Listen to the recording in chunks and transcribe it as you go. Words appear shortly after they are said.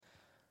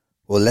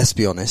Well, let's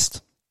be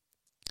honest.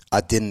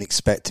 I didn't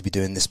expect to be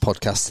doing this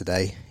podcast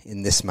today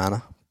in this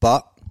manner,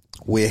 but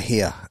we're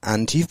here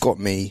and you've got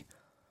me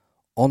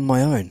on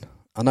my own.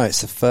 I know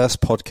it's the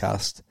first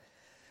podcast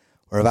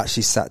where I've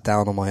actually sat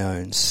down on my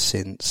own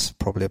since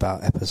probably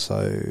about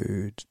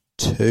episode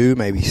 2,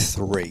 maybe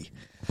 3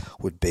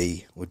 would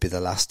be the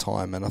last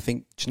time. And I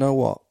think, do you know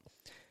what?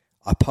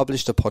 I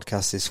published a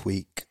podcast this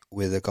week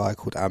with a guy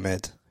called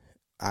Ahmed,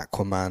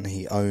 Aquaman.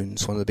 He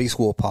owns one of the biggest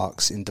water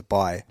parks in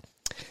Dubai.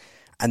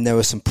 And there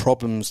were some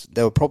problems.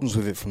 There were problems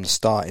with it from the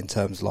start in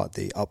terms of like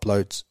the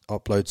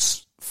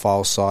uploads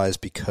file size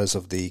because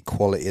of the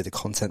quality of the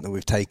content that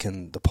we've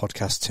taken the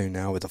podcast to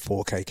now with the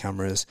 4K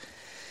cameras.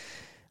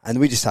 And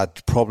we just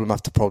had problem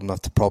after problem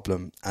after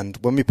problem. And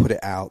when we put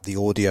it out, the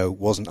audio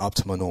wasn't up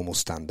to my normal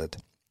standard.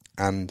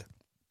 And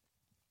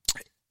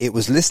it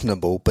was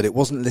listenable, but it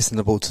wasn't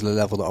listenable to the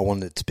level that I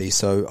wanted it to be.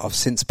 So I've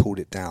since pulled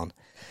it down.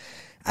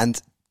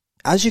 And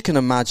as you can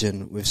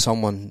imagine, with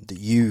someone that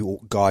you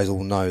guys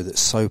all know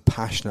that's so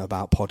passionate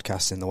about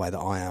podcasting the way that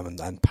I am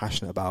and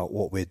passionate about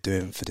what we're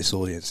doing for this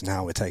audience and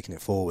how we're taking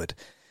it forward,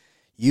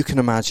 you can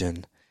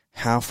imagine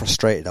how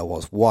frustrated I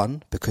was.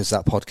 1, because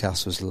that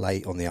podcast was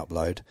late on the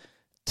upload.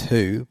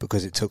 2,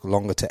 because it took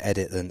longer to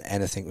edit than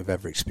anything we've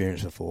ever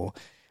experienced before.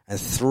 And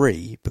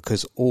 3,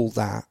 because all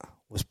that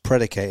was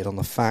predicated on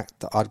the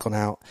fact that I'd gone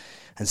out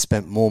and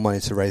spent more money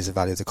to raise the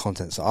value of the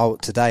content. So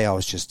today I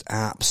was just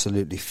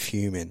absolutely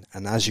fuming.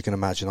 And as you can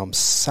imagine, I'm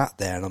sat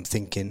there and I'm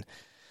thinking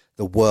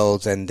the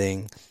world's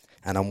ending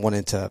and I'm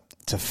wanting to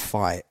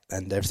fight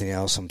and everything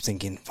else. I'm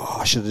thinking,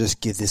 I should have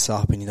just give this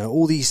up. And,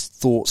 all these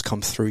thoughts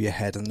come through your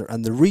head.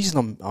 And the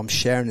reason I'm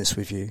sharing this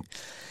with you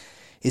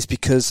is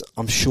because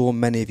I'm sure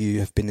many of you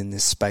have been in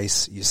this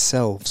space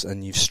yourselves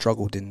and you've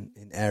struggled in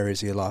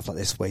areas of your life like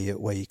this where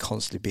you're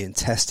constantly being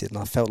tested. And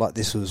I felt like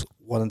this was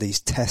one of these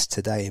tests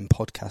today in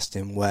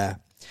podcasting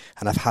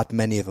and I've had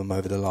many of them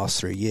over the last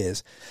 3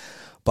 years,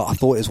 but I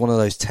thought it was one of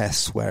those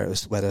tests where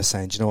they're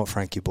saying, do you know what,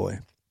 Frankie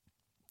boy,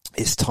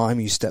 it's time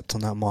you stepped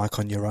on that mic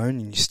on your own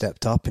and you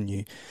stepped up and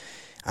you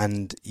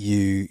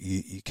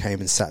came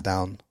and sat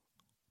down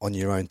on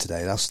your own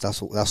today.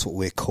 That's what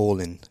we're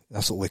calling.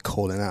 That's what we're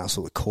calling out. That's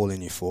what we're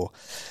calling you for.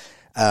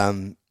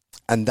 And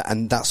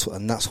that's what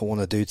I want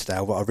to do today.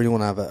 I really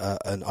want to have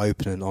an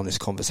open and honest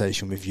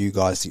conversation with you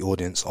guys, the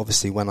audience.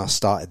 Obviously, when I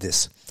started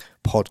this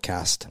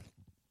podcast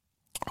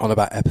on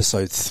about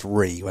episode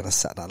 3, when I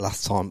sat down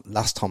last time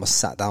I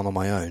sat down on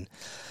my own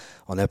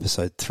on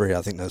episode 3,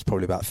 I think there was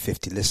probably about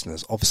 50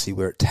 listeners. Obviously,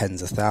 we're at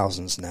tens of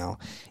thousands now.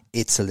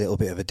 It's a little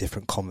bit of a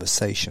different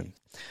conversation,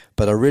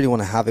 but I really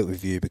want to have it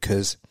with you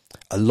because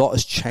a lot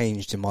has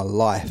changed in my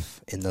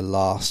life in the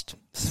last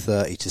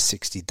 30 to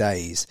 60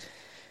 days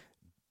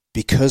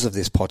because of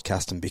this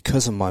podcast and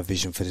because of my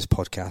vision for this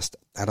podcast.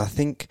 And I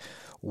think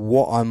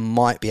what I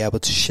might be able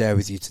to share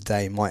with you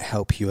today might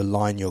help you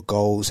align your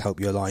goals, help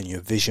you align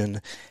your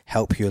vision,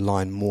 help you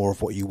align more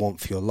of what you want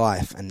for your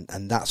life.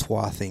 And that's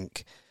why I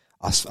think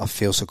I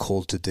feel so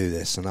called to do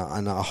this. And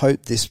I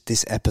hope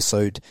this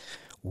episode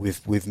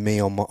with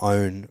me on my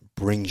own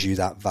brings you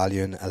that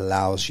value and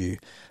allows you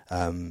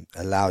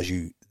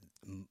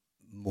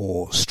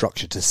more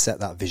structure to set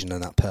that vision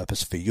and that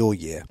purpose for your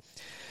year.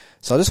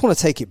 So I just want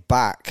to take it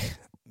back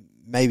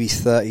maybe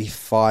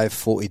 35,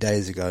 40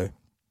 days ago.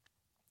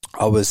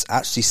 I was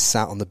actually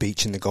sat on the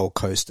beach in the Gold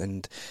Coast,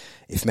 and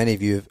if many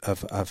of you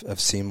have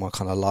seen my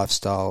kind of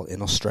lifestyle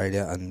in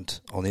Australia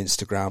and on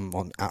Instagram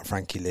on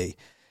 @FrankieLee,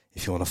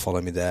 if you want to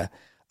follow me there,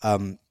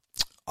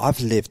 I've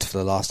lived for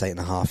the last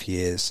 8.5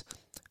 years.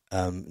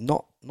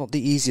 Not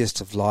the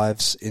easiest of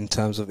lives in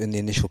terms of in the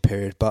initial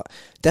period, but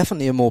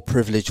definitely a more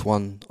privileged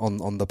one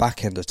on the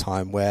back end of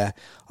time where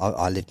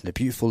I lived in a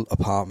beautiful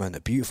apartment,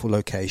 a beautiful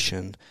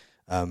location,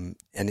 and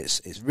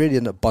it's really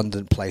an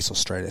abundant place,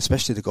 Australia,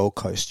 especially the Gold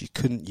Coast. You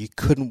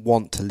couldn't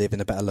want to live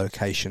in a better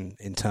location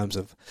in terms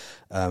of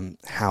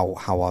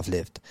how I've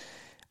lived.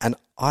 And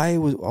I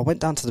went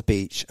down to the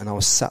beach and I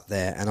was sat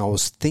there and I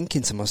was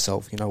thinking to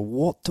myself,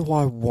 what do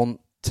I want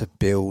to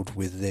build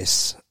with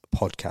this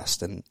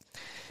podcast?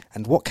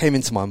 And what came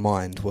into my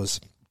mind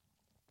was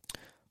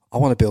I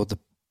want to build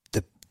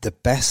the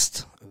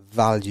best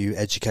value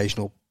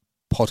educational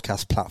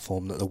podcast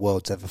platform that the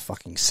world's ever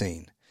fucking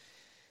seen.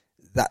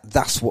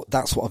 That's what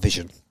a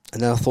vision.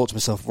 And then I thought to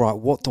myself, right,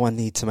 what do I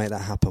need to make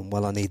that happen?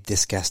 Well, I need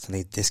this guest, I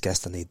need this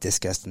guest, I need this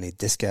guest, I need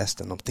this guest.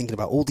 And I'm thinking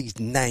about all these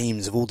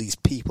names of all these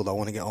people that I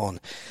want to get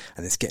on.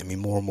 And it's getting me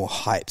more and more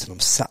hyped. And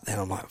I'm sat there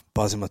and I'm like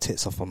buzzing my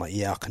tits off. I'm like,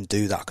 yeah, I can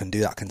do that.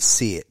 I can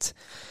see it.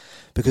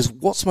 Because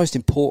what's most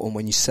important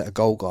when you set a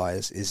goal,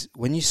 guys, is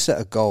when you set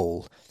a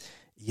goal,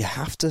 you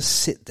have to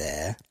sit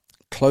there,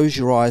 close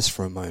your eyes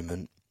for a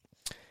moment,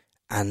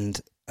 and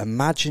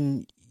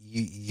imagine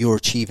you're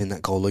achieving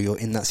that goal, or you're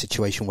in that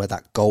situation where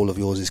that goal of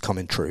yours is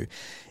coming true.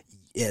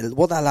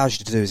 What that allows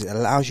you to do is it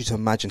allows you to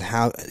imagine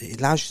it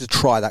allows you to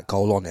try that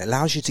goal on. It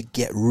allows you to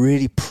get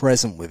really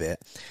present with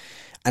it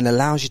and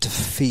allows you to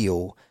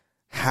feel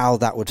how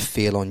that would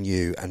feel on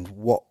you and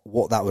what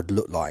that would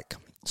look like.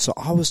 So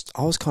I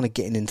was kind of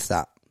getting into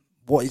that.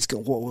 What is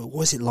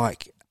it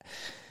like?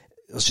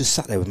 I was just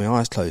sat there with my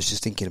eyes closed,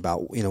 just thinking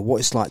about, what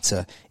it's like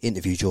to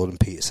interview Jordan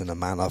Peterson, a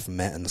man I've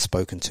met and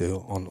spoken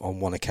to on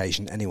one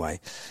occasion anyway.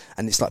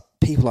 And it's like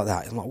people like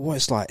that. I'm like, what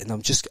it's like, and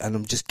I'm just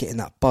getting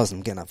that buzz,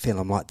 I'm getting that feeling.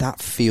 I'm like,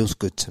 that feels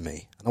good to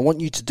me. And I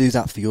want you to do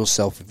that for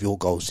yourself with your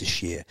goals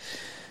this year.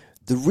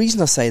 The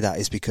reason I say that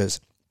is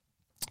because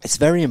it's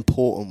very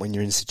important when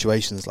you're in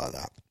situations like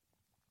that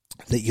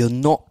you're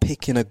not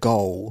picking a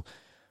goal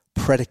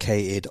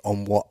predicated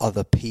on what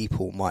other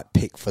people might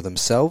pick for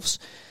themselves.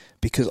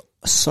 Because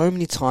so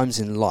many times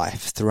in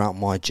life throughout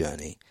my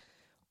journey,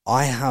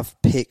 I have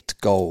picked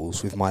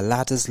goals with my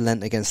ladders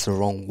leant against the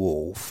wrong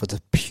wall for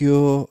the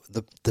pure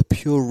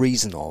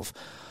reason of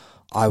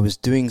I was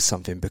doing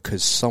something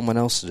because someone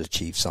else had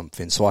achieved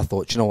something. So I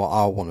thought, you know what,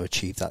 I want to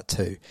achieve that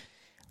too.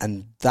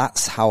 And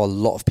that's how a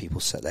lot of people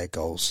set their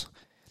goals.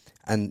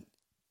 And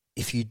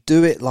if you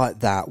do it like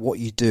that, what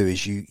you do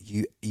is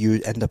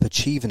you end up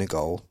achieving a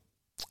goal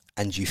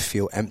and you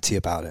feel empty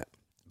about it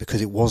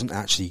because it wasn't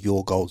actually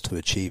your goal to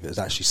achieve. It was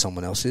actually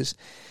someone else's.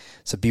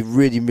 So be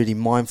really, really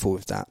mindful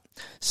with that.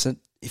 So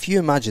if you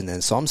imagine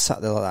then, so I'm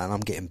sat there like that and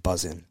I'm getting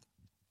buzzing.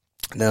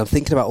 And then I'm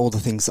thinking about all the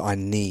things that I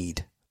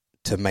need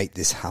to make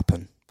this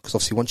happen. Because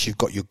obviously once you've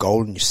got your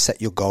goal and you've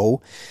set your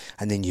goal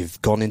and then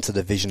you've gone into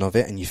the vision of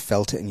it and you've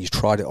felt it and you've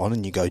tried it on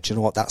and you go, do you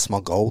know what, that's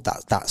my goal.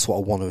 That's what I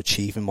want to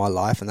achieve in my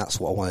life and that's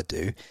what I want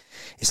to do.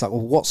 It's like,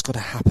 well, what's got to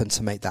happen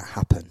to make that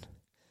happen?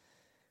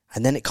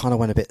 And then it kind of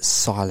went a bit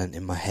silent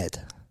in my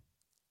head.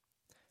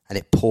 And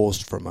it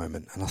paused for a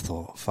moment and I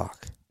thought,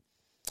 fuck.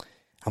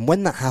 And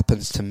when that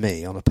happens to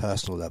me on a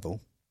personal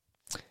level,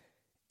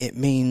 it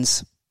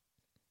means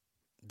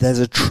there's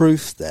a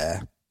truth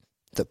there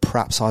that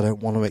perhaps I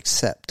don't want to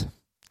accept.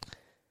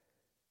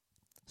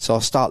 So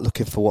I'll start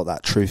looking for what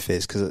that truth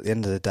is, because at the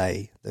end of the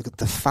day,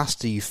 the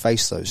faster you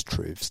face those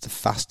truths, the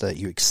faster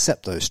you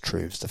accept those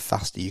truths, the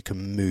faster you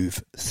can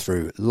move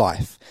through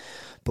life.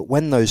 But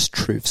when those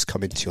truths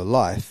come into your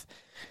life,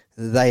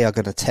 they are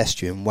going to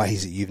test you in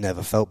ways that you've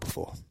never felt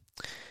before.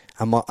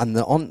 And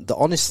the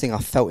honest thing I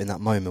felt in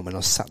that moment when I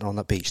was sat there on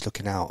that beach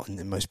looking out in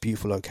the most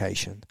beautiful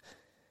location,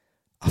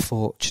 I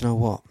thought, do you know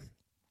what?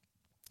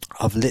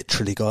 I've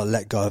literally got to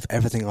let go of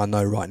everything I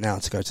know right now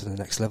to go to the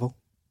next level.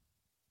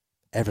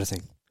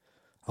 Everything.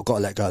 I've got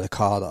to let go of the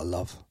car that I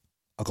love.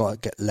 I've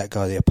got to let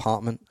go of the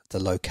apartment, the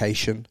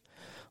location,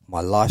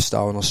 my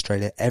lifestyle in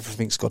Australia.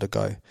 Everything's got to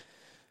go.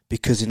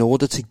 Because in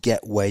order to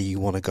get where you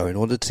want to go, in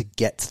order to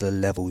get to the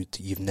level that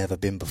you've never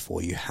been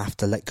before, you have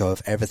to let go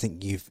of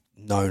everything you've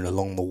known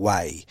along the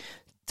way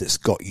that's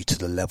got you to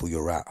the level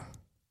you're at.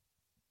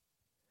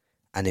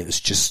 And it was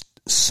just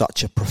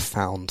such a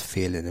profound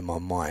feeling in my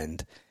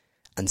mind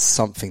and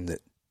something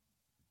that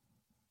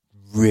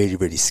really,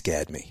 really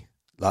scared me.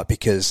 Like,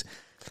 because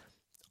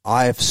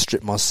I've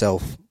stripped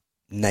myself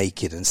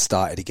naked and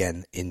started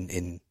again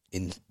in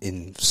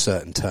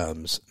certain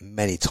terms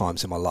many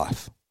times in my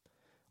life.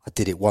 I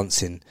did it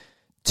once in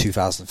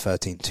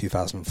 2013,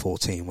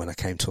 2014 when I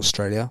came to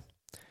Australia.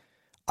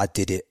 I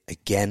did it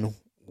again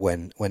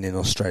when in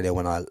Australia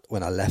when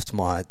I left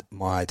my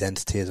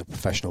identity as a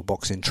professional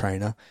boxing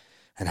trainer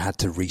and had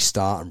to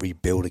restart and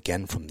rebuild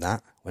again from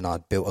that, when I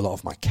built a lot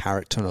of my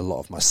character and a lot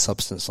of my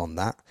substance on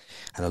that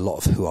and a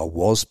lot of who I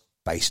was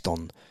based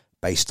on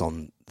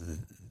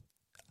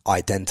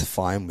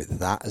identifying with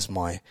that as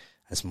my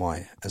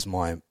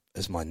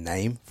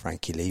name,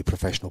 Frankie Lee,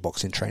 professional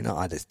boxing trainer.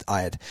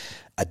 I had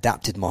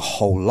adapted my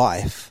whole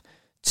life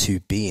to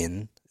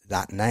being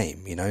that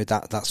name.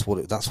 That's what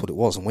it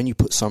was. And when you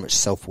put so much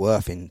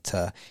self-worth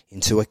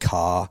into a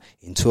car,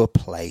 into a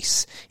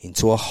place,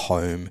 into a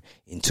home,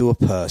 into a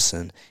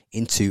person,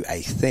 into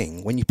a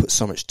thing, when you put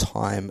so much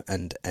time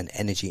and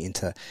energy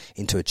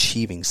into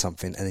achieving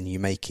something, and then you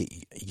make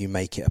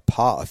it a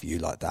part of you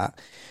like that,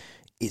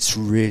 it's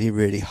really,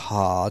 really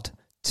hard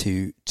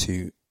to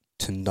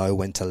know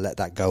when to let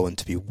that go and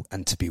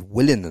to be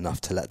willing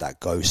enough to let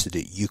that go so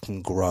that you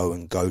can grow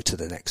and go to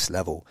the next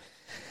level.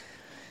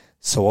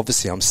 So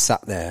obviously I'm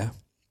sat there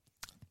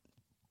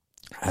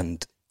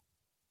and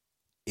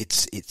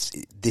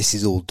this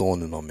is all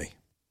dawning on me.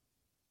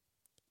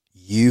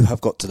 You have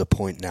got to the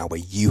point now where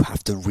you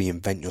have to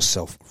reinvent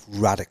yourself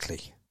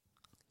radically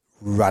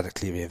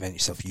reinvent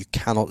yourself. You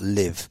cannot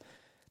live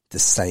the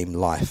same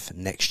life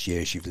next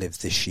year as you've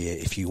lived this year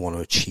if you want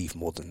to achieve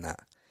more than that.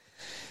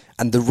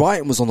 And the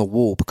writing was on the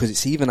wall, because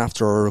it's even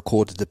after I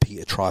recorded the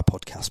Peter Try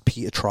podcast.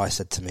 Peter Try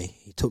said to me,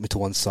 he took me to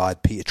one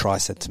side, Peter Try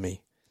said to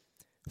me,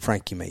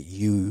 Frankie, mate,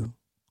 you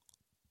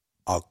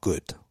are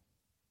good,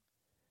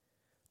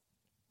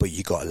 but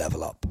you got to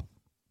level up.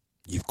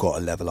 You've got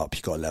to level up.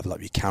 You've got to level up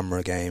your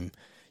camera game.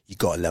 You've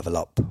got to level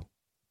up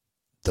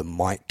the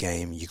mic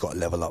game. You've got to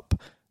level up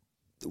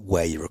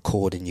where you're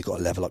recording. You've got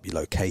to level up your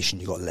location.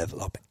 You've got to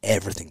level up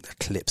everything, the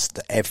clips,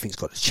 everything's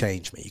got to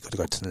change, mate. You've got to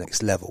go to the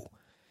next level.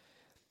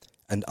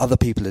 And other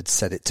people had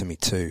said it to me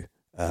too,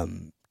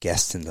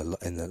 guests in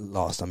the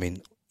last. I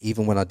mean,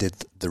 even when I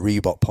did the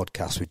Reebok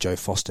podcast with Joe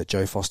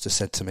Foster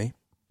said to me,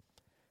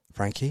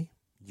 Frankie,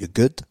 you're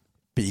good,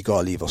 but you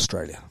got to leave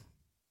Australia.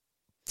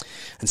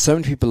 And so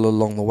many people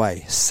along the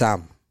way,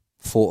 Sam,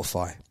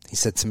 Fortify, He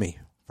said to me,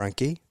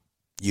 Frankie,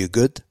 you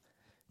good?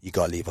 You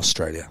got to leave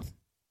Australia.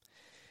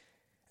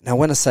 Now,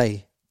 when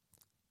obviously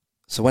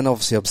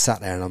I'm sat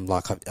there and I'm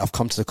like, I've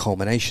come to the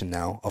culmination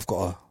now. I've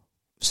got to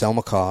sell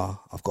my car.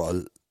 I've got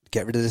to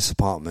get rid of this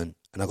apartment,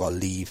 and I've got to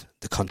leave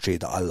the country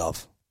that I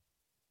love.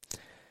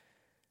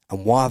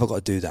 And why have I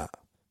got to do that?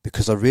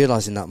 Because I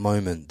realised in that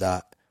moment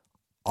that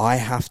I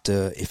have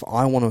to, if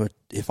I want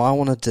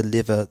to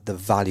deliver the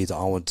value that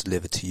I want to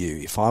deliver to you,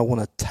 if I want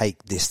to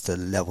take this to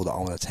the level that I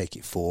want to take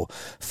it for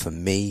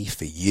me,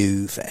 for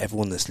you, for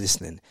everyone that's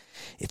listening,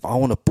 if I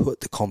want to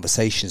put the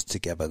conversations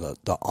together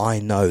that I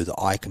know that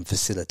I can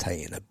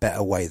facilitate in a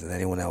better way than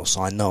anyone else,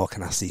 I know I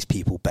can ask these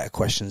people better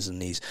questions than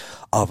these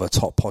other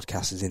top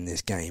podcasters in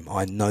this game.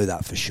 I know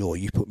that for sure.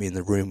 You put me in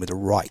the room with the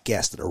right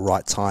guest at the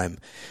right time,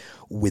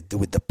 with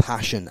the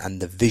passion and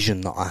the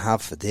vision that I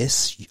have for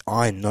this,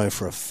 I know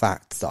for a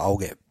fact that I'll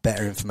get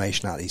better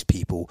information out of these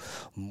people,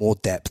 more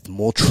depth,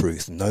 more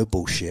truth, no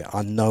bullshit.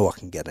 I know I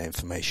can get that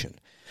information,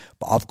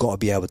 but I've got to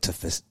be able to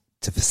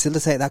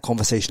facilitate that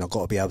conversation. I've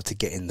got to be able to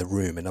get in the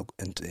room, and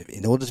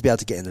in order to be able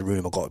to get in the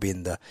room, I've got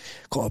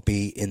to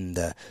be in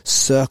the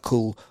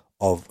circle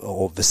of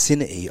or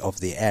vicinity of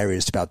the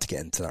areas to be able to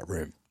get into that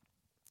room.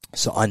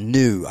 So I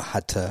knew I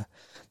had to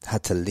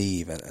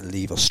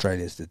leave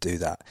Australia to do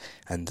that,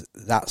 and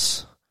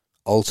that's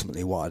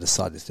ultimately what I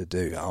decided to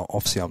do.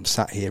 Obviously, I'm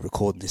sat here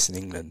recording this in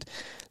England,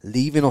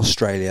 leaving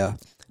Australia,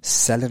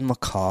 selling my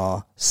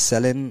car,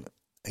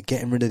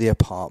 getting rid of the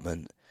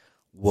apartment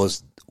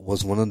was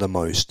one of the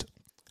most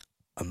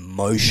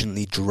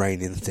emotionally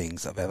draining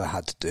things I've ever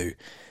had to do,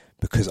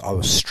 because I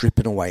was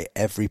stripping away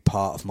every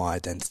part of my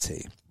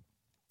identity.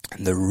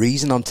 And the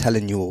reason I'm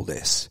telling you all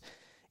this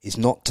is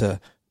not to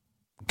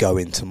go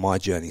into my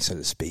journey, so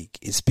to speak.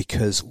 It's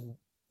because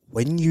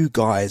when you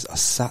guys are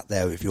sat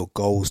there with your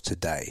goals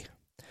today,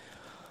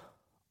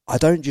 I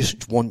don't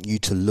just want you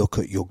to look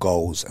at your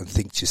goals and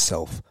think to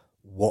yourself,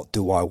 what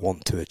do I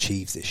want to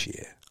achieve this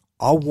year?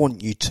 I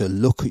want you to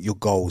look at your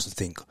goals and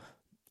think,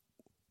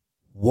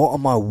 what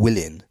am I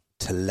willing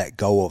to let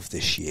go of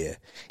this year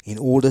in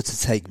order to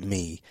take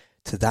me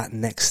to that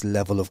next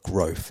level of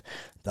growth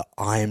that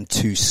I am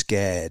too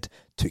scared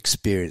to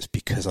experience,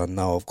 because I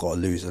know I've got to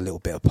lose a little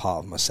bit of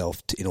part of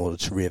myself in order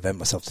to reinvent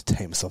myself, to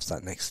take myself to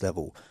that next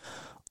level.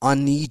 I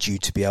need you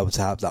to be able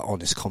to have that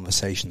honest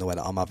conversation the way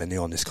that I'm having the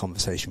honest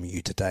conversation with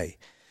you today,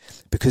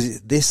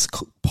 because this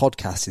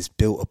podcast is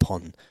built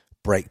upon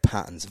break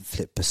patterns and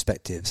flip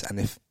perspectives. And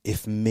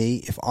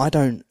if I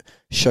don't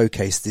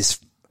showcase this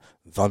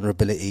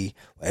vulnerability,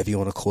 whatever you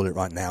want to call it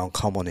right now, and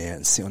come on here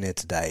and sit on here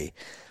today,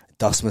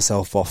 dust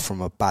myself off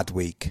from a bad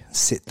week,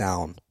 sit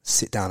down,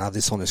 have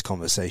this honest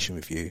conversation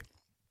with you,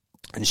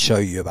 and show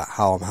you about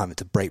how I'm having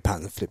to break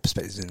patterns and flip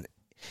perspectives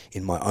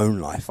in my own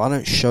life. I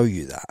don't show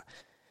you that.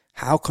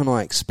 How can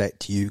I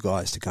expect you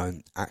guys to go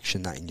and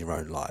action that in your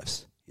own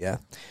lives? Yeah.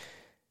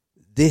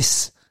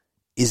 This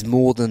is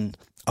more than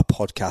a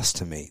podcast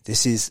to me.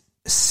 This is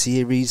a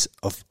series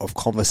of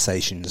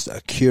conversations that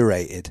are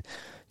curated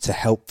to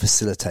help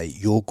facilitate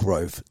your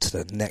growth to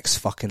the next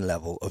fucking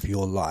level of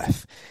your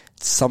life.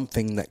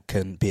 Something that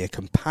can be a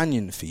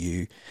companion for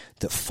you,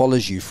 that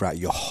follows you throughout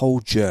your whole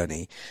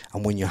journey.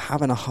 And when you're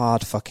having a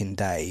hard fucking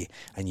day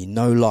and you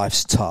know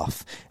life's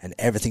tough and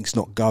everything's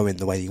not going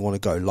the way you want to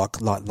go, like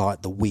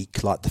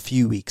the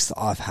few weeks that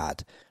I've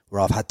had,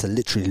 where I've had to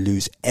literally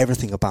lose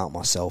everything about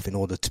myself in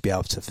order to be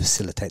able to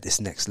facilitate this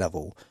next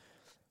level,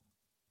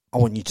 I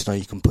want you to know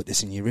you can put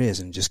this in your ears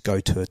and just go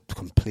to a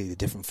completely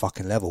different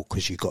fucking level,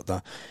 because you got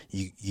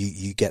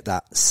you get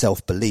that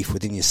self-belief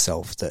within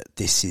yourself that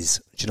this is,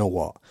 do you know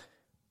what?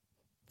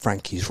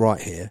 Frankie's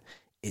right here.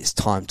 It's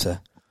time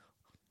to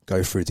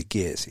go through the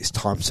gears. It's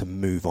time to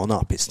move on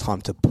up. It's time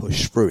to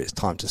push through. It's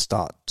time to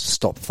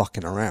stop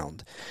fucking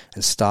around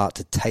and start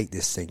to take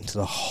this thing to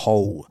the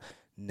whole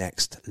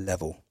next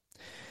level.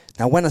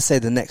 Now, when I say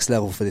the next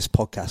level for this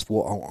podcast,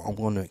 I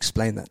want to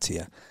explain that to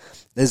you.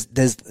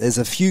 There's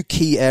a few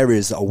key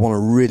areas that I want to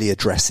really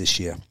address this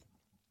year.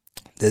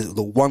 There's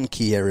the one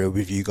key area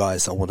with you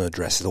guys I want to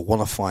address is I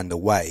want to find a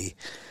way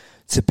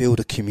to build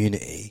a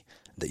community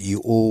that you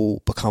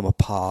all become a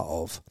part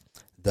of,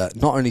 that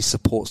not only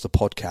supports the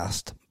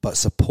podcast, but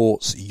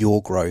supports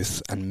your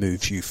growth and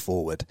moves you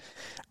forward.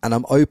 And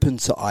I'm open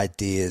to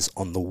ideas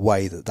on the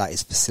way that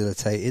is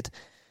facilitated.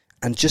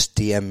 And just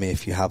DM me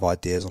if you have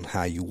ideas on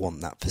how you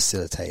want that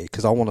facilitated,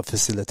 because I want to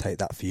facilitate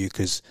that for you,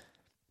 because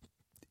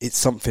it's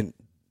something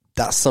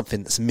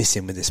that's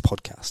missing with this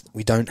podcast.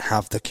 We don't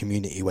have the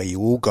community where you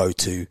all go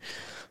to,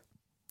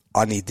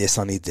 I need this,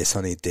 I need this,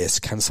 I need this.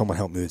 Can someone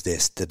help me with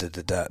this? Da, da,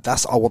 da, da.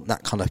 I want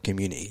that kind of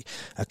community.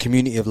 A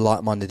community of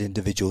like-minded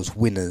individuals,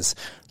 winners,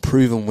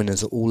 proven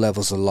winners at all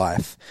levels of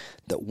life,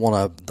 that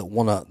want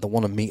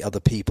to meet other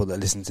people that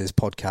listen to this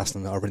podcast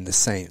and are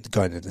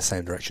going in the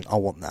same direction. I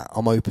want that.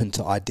 I'm open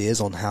to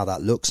ideas on how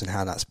that looks and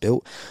how that's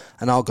built,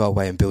 and I'll go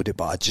away and build it.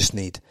 But I just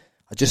need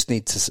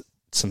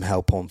some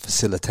help on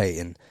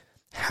facilitating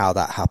how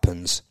that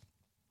happens.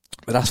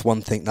 But that's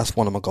one thing. That's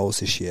one of my goals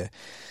this year.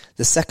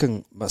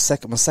 My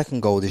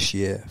second goal this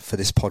year for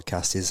this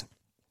podcast is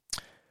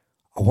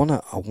I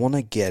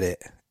wanna get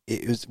it.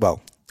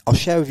 I'll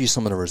share with you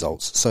some of the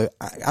results. So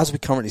as we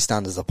currently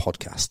stand as a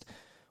podcast,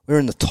 we're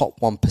in the top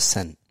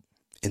 1%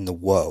 in the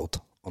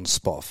world on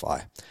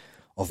Spotify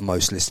of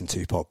most listened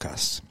to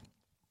podcasts.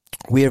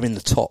 We are in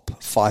the top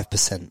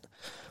 5%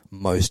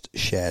 most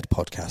shared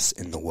podcasts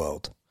in the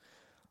world.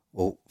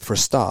 Well, for a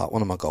start,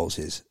 one of my goals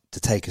is to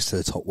take us to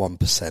the top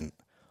 1%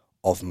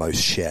 of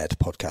most shared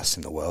podcasts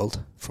in the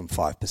world from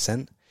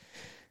 5%.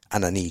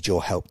 And I need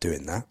your help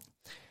doing that.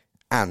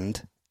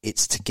 And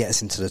it's to get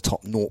us into the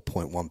top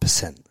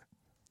 0.1%,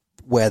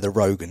 where the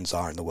Rogans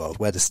are in the world,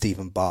 where the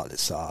Stephen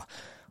Bartletts are.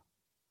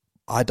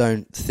 I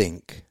don't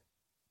think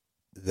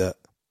that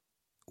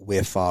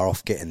we're far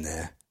off getting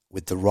there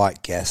with the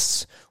right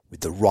guests, with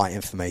the right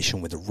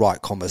information, with the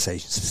right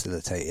conversations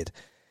facilitated.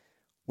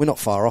 We're not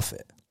far off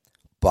it,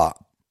 but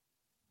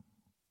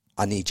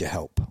I need your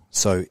help.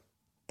 So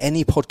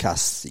any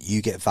podcasts that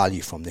you get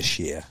value from this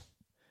year,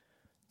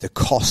 the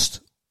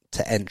cost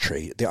to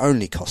entry, the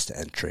only cost to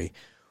entry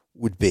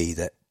would be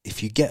that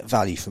if you get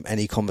value from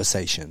any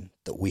conversation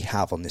that we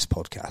have on this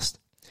podcast,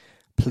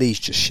 please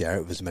just share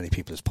it with as many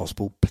people as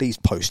possible. Please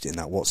post it in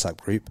that WhatsApp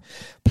group.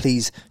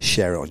 Please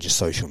share it on your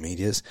social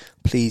medias.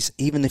 Please,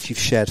 even if you've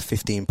shared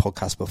 15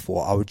 podcasts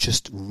before, I would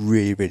just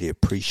really, really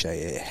appreciate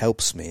it. It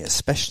helps me,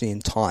 especially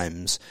in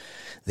times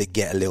that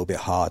get a little bit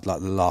hard, like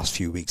the last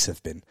few weeks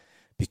have been,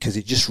 because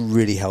it just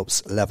really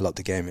helps level up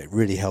the game. It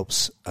really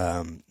helps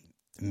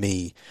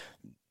me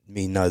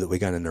know that we're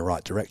going in the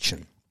right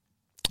direction.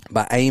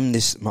 My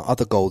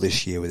other goal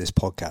this year with this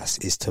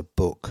podcast is to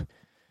book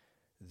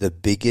the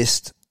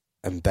biggest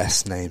and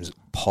best names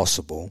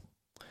possible,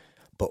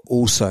 but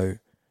also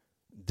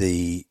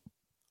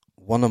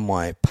one of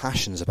my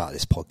passions about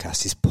this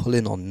podcast is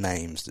pulling on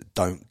names that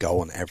don't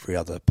go on every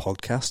other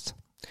podcast.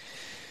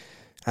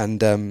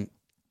 And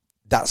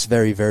that's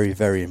very, very,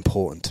 very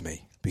important to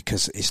me,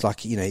 because it's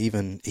like,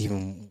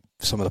 even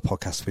some of the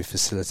podcasts we've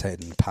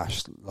facilitated in the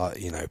past, like,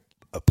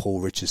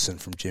 Paul Richardson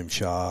from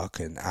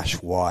Gymshark and Ash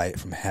White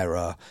from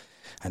Hera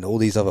and all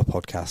these other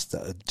podcasts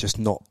that are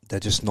they're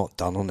just not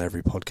done on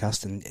every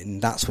podcast.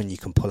 And that's when you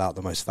can pull out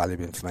the most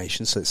valuable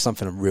information. So it's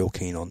something I'm real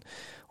keen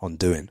on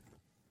doing.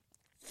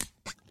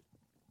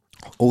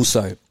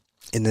 Also,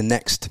 in the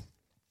next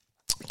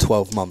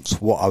 12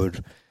 months, what I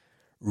would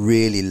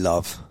really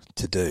love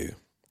to do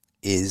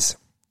is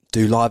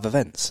do live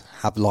events,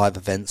 have live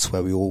events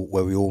where we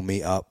all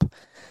meet up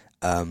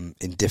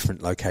in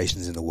different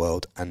locations in the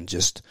world and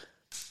just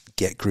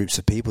get groups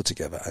of people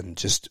together and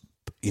just,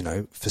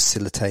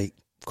 facilitate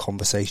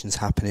conversations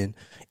happening,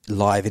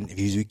 live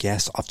interviews with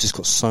guests. I've just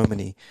got so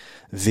many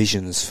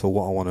visions for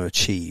what I want to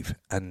achieve,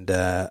 and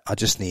I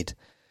just need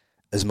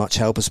as much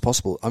help as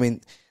possible. I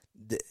mean,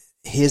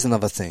 here's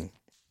another thing.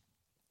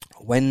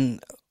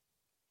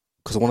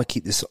 Because I want to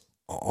keep this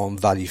on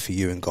value for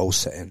you and goal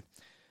setting.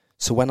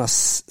 So when I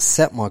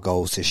set my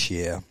goals this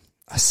year,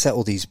 I set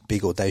all these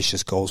big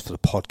audacious goals for the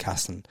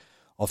podcast, and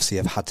obviously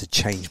I've had to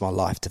change my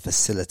life to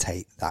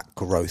facilitate that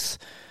growth,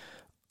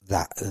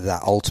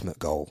 that ultimate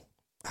goal.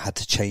 I had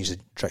to change the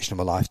direction of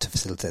my life to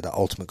facilitate that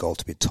ultimate goal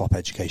to be a top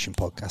education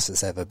podcast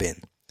that's ever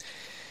been.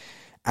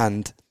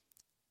 And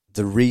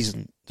the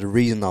reason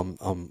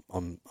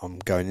I'm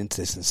going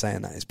into this and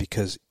saying that is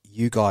because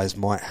you guys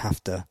might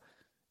have to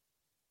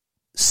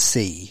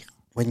see,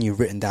 when you've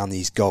written down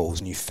these goals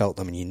and you felt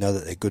them and you know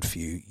that they're good for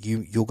you,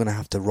 you're going to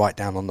have to write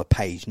down on the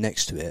page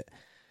next to it,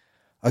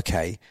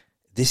 okay,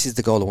 this is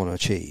the goal I want to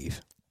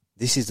achieve.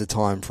 This is the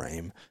time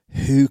frame.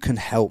 Who can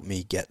help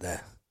me get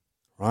there,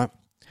 right?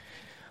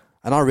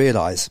 And I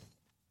realise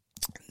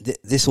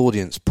this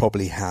audience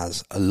probably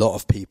has a lot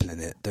of people in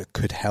it that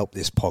could help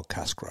this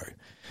podcast grow.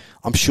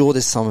 I'm sure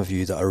there's some of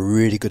you that are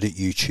really good at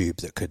YouTube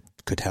that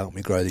could help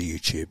me grow the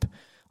YouTube.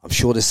 I'm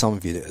sure there's some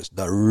of you that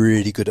are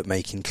really good at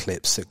making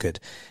clips that could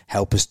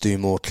help us do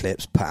more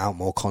clips, put out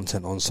more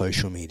content on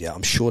social media.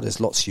 I'm sure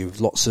there's lots of you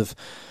with lots of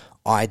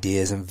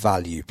ideas and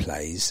value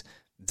plays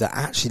that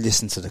actually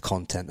listen to the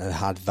content and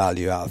had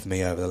value out of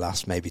me over the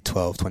last maybe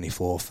 12,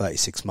 24,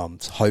 36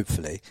 months,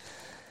 hopefully,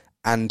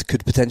 and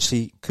could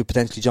potentially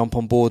jump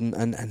on board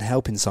and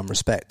help in some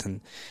respect.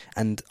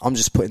 And I'm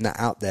just putting that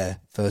out there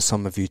for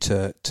some of you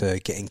to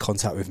get in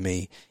contact with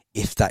me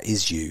if that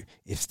is you,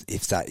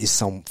 if that is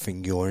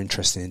something you're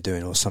interested in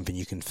doing or something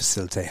you can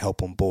facilitate,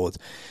 help on board,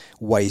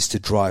 ways to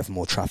drive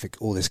more traffic,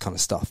 all this kind of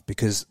stuff,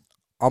 because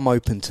I'm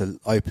open to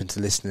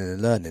listening and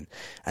learning.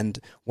 And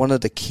one of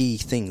the key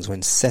things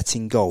when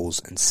setting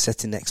goals and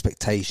setting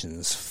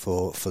expectations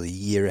for the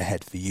year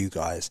ahead for you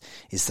guys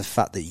is the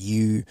fact that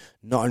you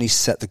not only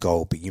set the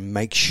goal, but you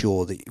make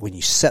sure that when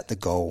you set the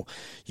goal,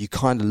 you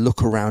kind of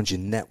look around your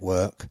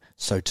network,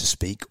 so to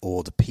speak,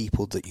 or the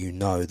people that you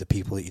know, the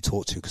people that you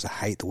talk to, because I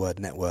hate the word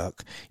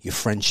network, your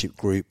friendship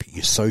group,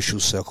 your social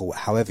circle,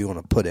 however you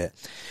want to put it.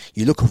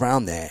 You look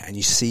around there and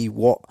you see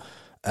what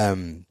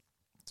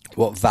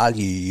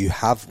value you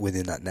have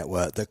within that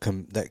network that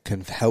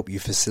can help you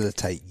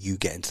facilitate you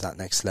getting to that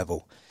next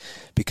level.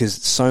 Because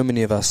so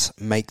many of us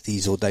make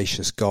these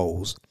audacious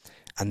goals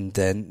and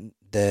then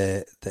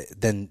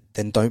then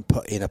don't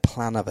put in a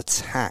plan of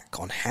attack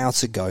on how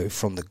to go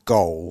from the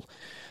goal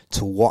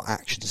to what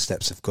action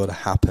steps have got to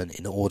happen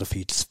in order for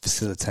you to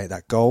facilitate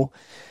that goal.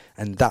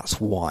 And that's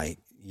why,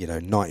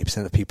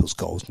 90% of people's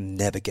goals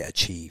never get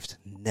achieved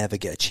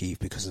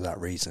because of that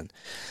reason.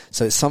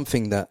 So it's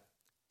something that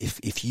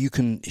if you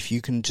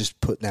can just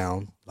put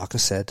down, like I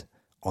said,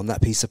 on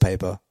that piece of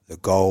paper, the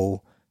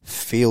goal,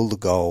 feel the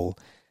goal.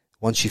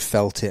 Once you've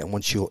felt it and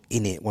once you're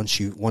in it, once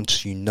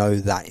you know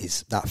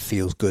that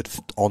feels good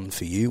on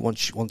for you,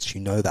 once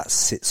you know that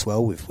sits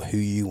well with who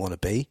you want to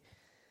be,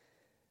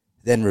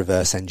 then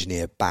reverse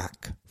engineer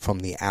back from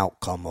the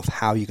outcome of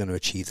how you're going to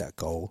achieve that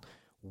goal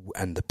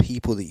and the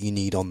people that you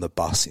need on the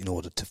bus in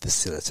order to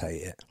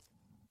facilitate it.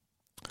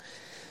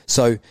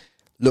 So,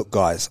 look,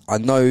 guys, I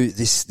know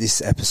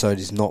this episode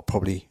is not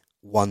probably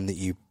one that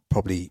you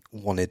probably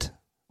wanted,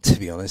 to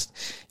be honest.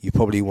 You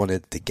probably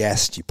wanted the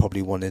guest, you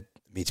probably wanted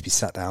me to be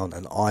sat down,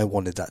 and I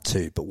wanted that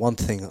too. But one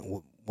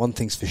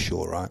thing's for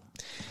sure, right?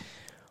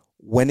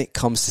 When it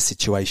comes to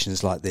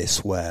situations like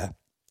this where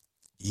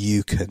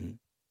you can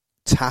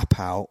tap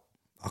out,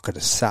 I could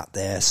have sat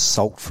there,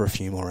 sulked for a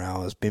few more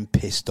hours, been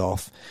pissed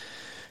off,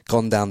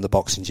 gone down the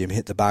boxing gym,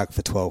 hit the bag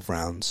for 12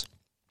 rounds.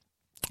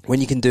 When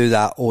you can do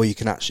that, or you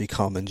can actually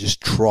come and just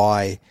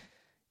try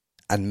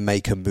and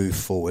make a move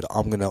forward,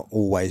 I'm going to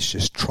always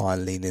just try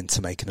and lean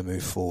into making a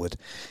move forward.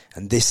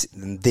 And this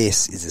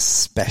is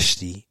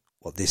especially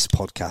what this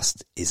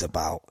podcast is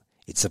about.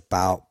 It's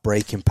about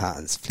breaking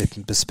patterns,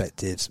 flipping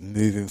perspectives,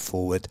 moving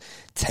forward,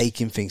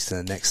 taking things to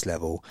the next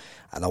level.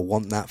 And I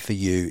want that for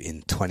you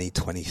in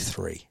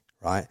 2023,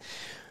 right?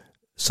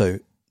 So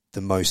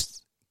the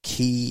most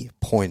key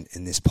point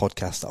in this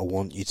podcast that I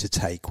want you to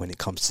take when it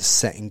comes to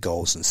setting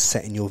goals and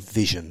setting your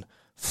vision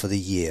for the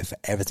year, for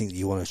everything that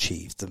you want to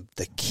achieve,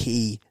 the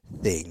key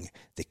thing,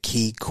 the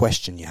key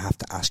question you have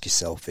to ask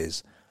yourself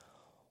is,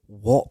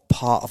 what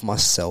part of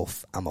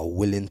myself am I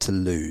willing to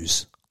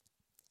lose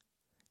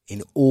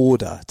in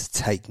order to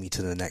take me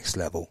to the next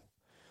level?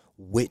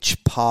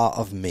 Which part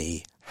of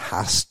me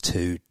has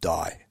to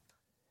die?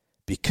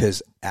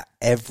 Because at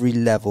every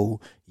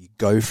level you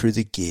go through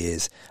the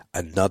gears,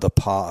 another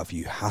part of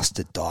you has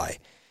to die,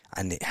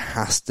 and it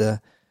has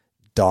to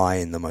die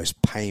in the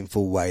most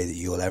painful way that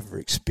you'll ever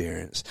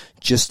experience.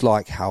 Just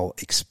like how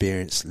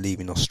experienced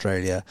leaving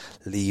Australia,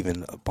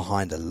 leaving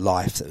behind a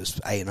life that was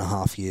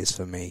 8.5 years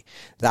for me,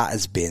 that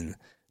has been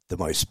the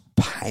most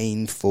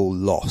painful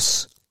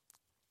loss.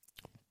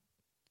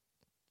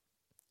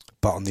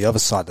 But on the other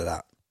side of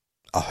that,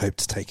 I hope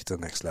to take it to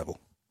the next level.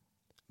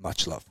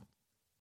 Much love.